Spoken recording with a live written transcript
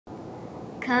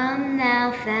Come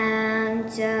thou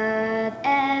fount of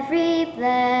every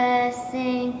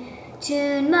blessing,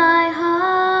 tune my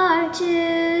heart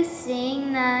to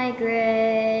sing thy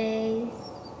grace.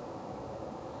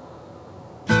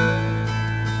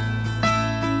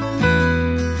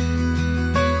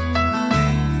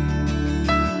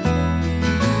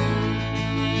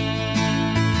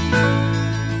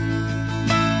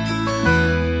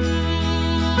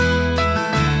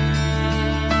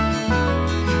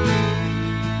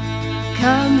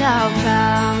 Come thou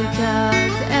fount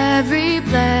of every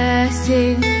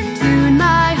blessing, tune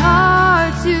my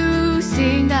heart to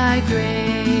sing thy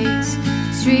grace.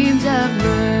 Streams of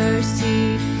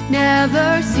mercy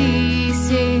never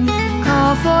ceasing,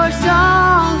 call for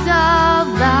songs of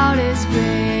loudest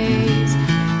praise.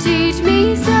 Teach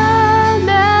me some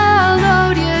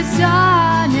melodious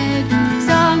sonnet,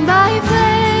 sung by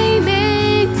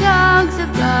flaming tongues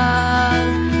above.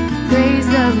 Praise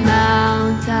the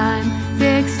mount I'm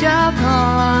fixed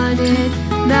upon it,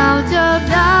 mount of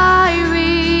thy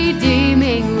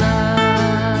redeeming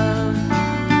love.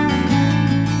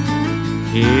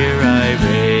 Here I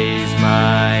raise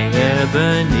my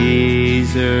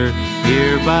Ebenezer,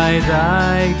 here by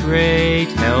thy great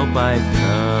help I've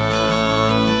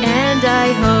come. And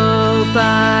I hope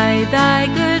by thy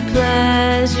good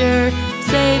pleasure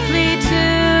safely to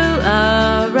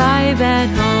arrive at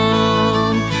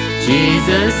home.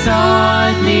 Jesus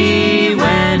sought me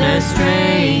when a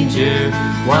stranger,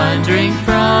 wandering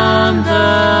from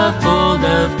the fold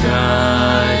of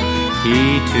God.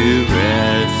 He to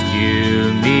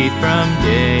rescue me from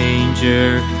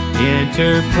danger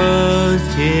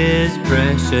interposed his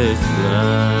precious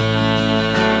blood.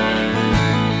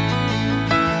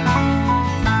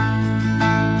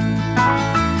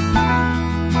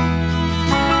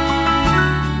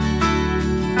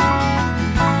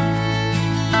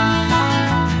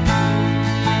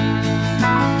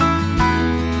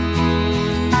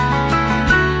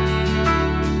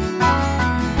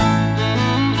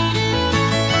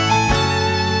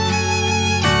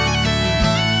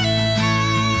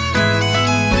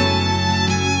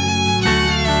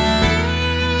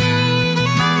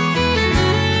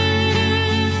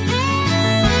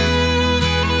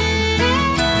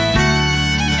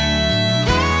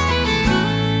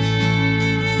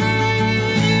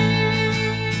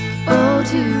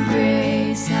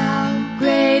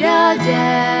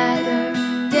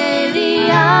 Debtor,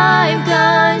 daily I'm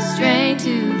constrained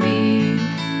to be.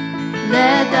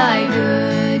 Let thy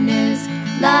goodness,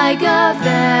 like a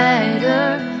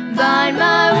fetter, bind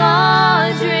my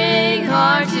wandering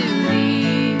heart to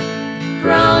thee.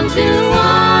 Prone to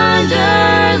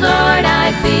wander, Lord,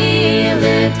 I feel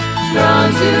it,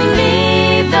 prone to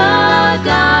leave the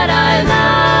God I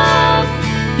love.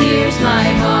 Here's my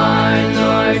heart,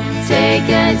 Lord, take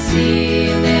and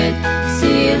seal it.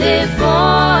 Seal it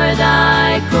for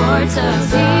thy courts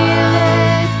above.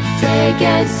 Take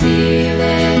and seal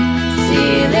it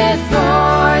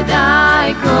for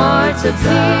thy courts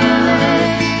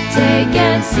above. Take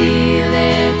and seal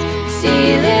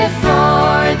it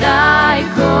for thy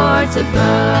courts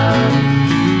above.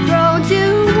 Prone to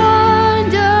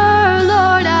wander,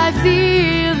 Lord, I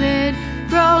feel it,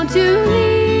 prone to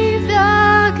leave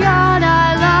the God I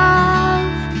love.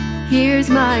 Here's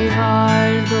my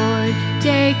heart, Lord,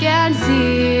 take and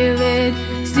seal